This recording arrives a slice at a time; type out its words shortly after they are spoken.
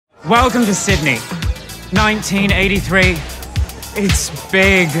Welcome to Sydney, 1983. It's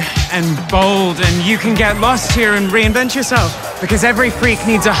big and bold, and you can get lost here and reinvent yourself, because every freak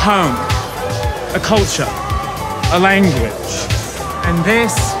needs a home, a culture, a language, and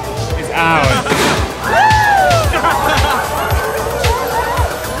this is ours.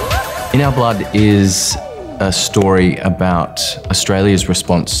 In Our Blood is a story about Australia's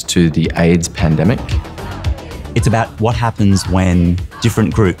response to the AIDS pandemic. It's about what happens when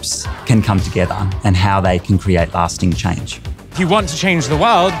different groups can come together and how they can create lasting change. If you want to change the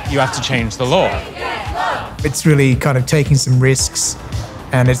world, you have to change the law. It's really kind of taking some risks,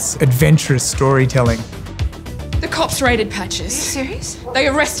 and it's adventurous storytelling. The cops raided Patches. Are you serious? They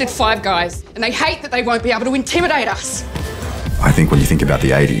arrested 5 guys, and they hate that they won't be able to intimidate us. I think when you think about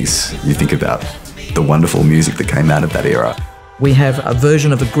the 80s, you think about the wonderful music that came out of that era. We have a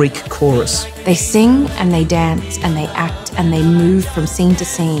version of a Greek chorus. They sing and they dance and they act and they move from scene to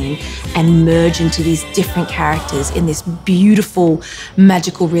scene and merge into these different characters in this beautiful,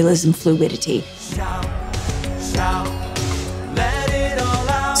 magical realism fluidity.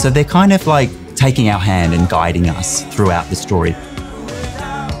 So they're kind of like taking our hand and guiding us throughout the story.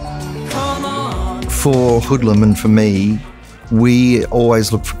 For Hoodlum and for me, we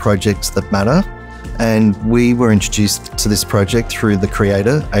always look for projects that matter. And we were introduced to this project through the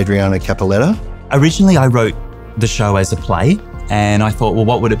creator, Adriana Capoletta. Originally, I wrote the show as a play, and I thought, well,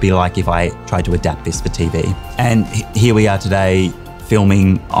 what would it be like if I tried to adapt this for TV? And here we are today,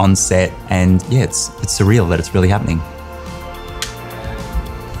 filming on set, and yeah, it's surreal that it's really happening.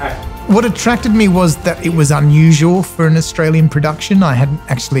 What attracted me was that it was unusual for an Australian production. I hadn't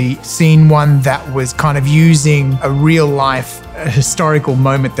actually seen one that was kind of using a real-life historical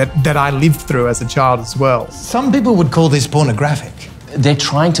moment that I lived through as a child as well. Some people would call this pornographic. They're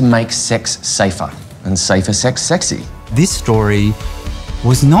trying to make sex safer, and safer sex sexy. This story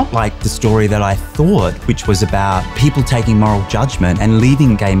was not like the story that I thought, which was about people taking moral judgment and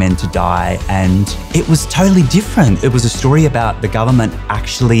leaving gay men to die, and it was totally different. It was a story about the government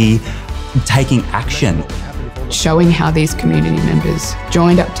actually taking action. Showing how these community members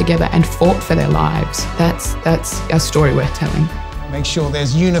joined up together and fought for their lives. That's a story worth telling. Make sure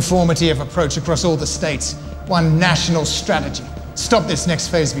there's uniformity of approach across all the states. One national strategy. Stop this next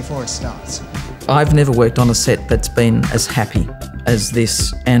phase before it starts. I've never worked on a set that's been as happy as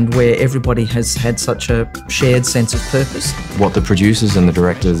this, and where everybody has had such a shared sense of purpose. What the producers and the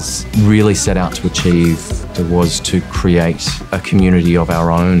directors really set out to achieve was to create a community of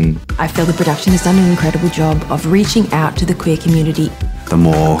our own. I feel the production has done an incredible job of reaching out to the queer community. The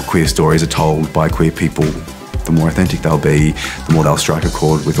more queer stories are told by queer people, the more authentic they'll be, the more they'll strike a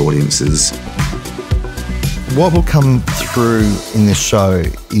chord with audiences. What will come through in this show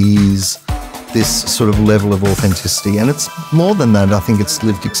is this sort of level of authenticity, and it's more than that. I think it's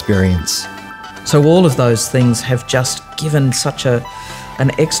lived experience. So all of those things have just given such an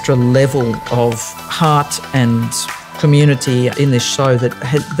extra level of heart and community in this show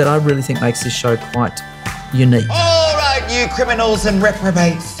that I really think makes this show quite unique. All right, you criminals and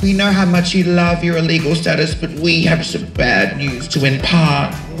reprobates. We know how much you love your illegal status, but we have some bad news to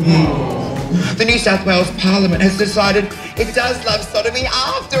impart. The New South Wales Parliament has decided it does love sodomy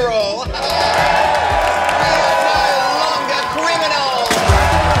after all.